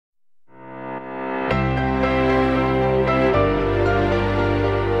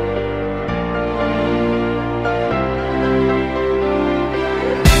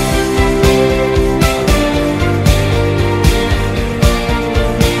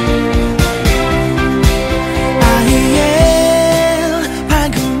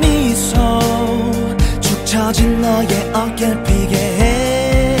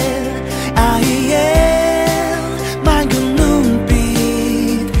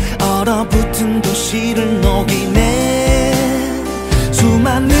얼어붙은 도시를 녹이네.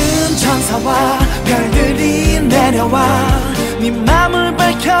 수많은 천사와 별들이 내려와 네 맘을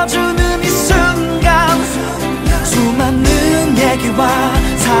밝혀주는 이 순간, 수많은 얘기와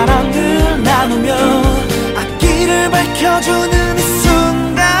사랑을 나누며 앞길을 밝혀주는 이 순간.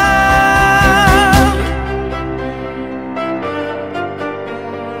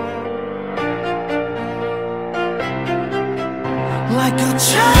 Like a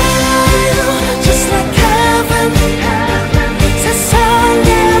child, just like heaven,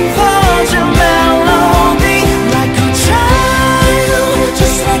 세상에 퍼진 멜로디. Like a child,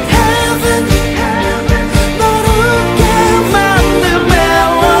 just like heaven, 널 웃게 만든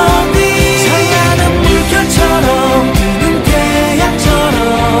멜로디. 찬란한 물결처럼 뜨는 태양처럼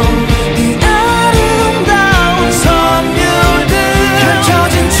이 아름다운 선율들,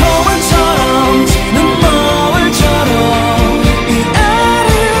 펼쳐진 초원처럼 지는 노을처럼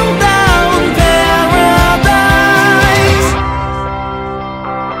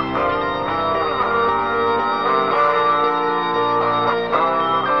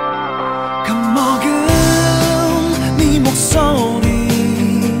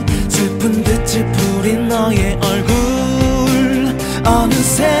너의 얼굴,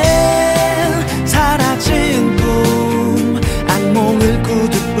 어느새 사라진 꿈, 악몽을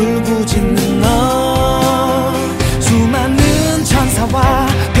꾸듯 울부짖는 너. 수많은 천사와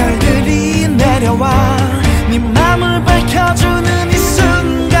별들이 내려와 네 맘을 밝혀주는 이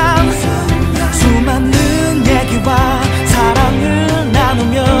순간, 수많은 얘기와 사랑을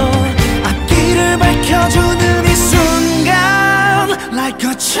나누며 앞길을 밝혀주는 이 순간. Like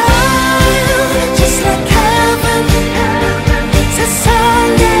a child,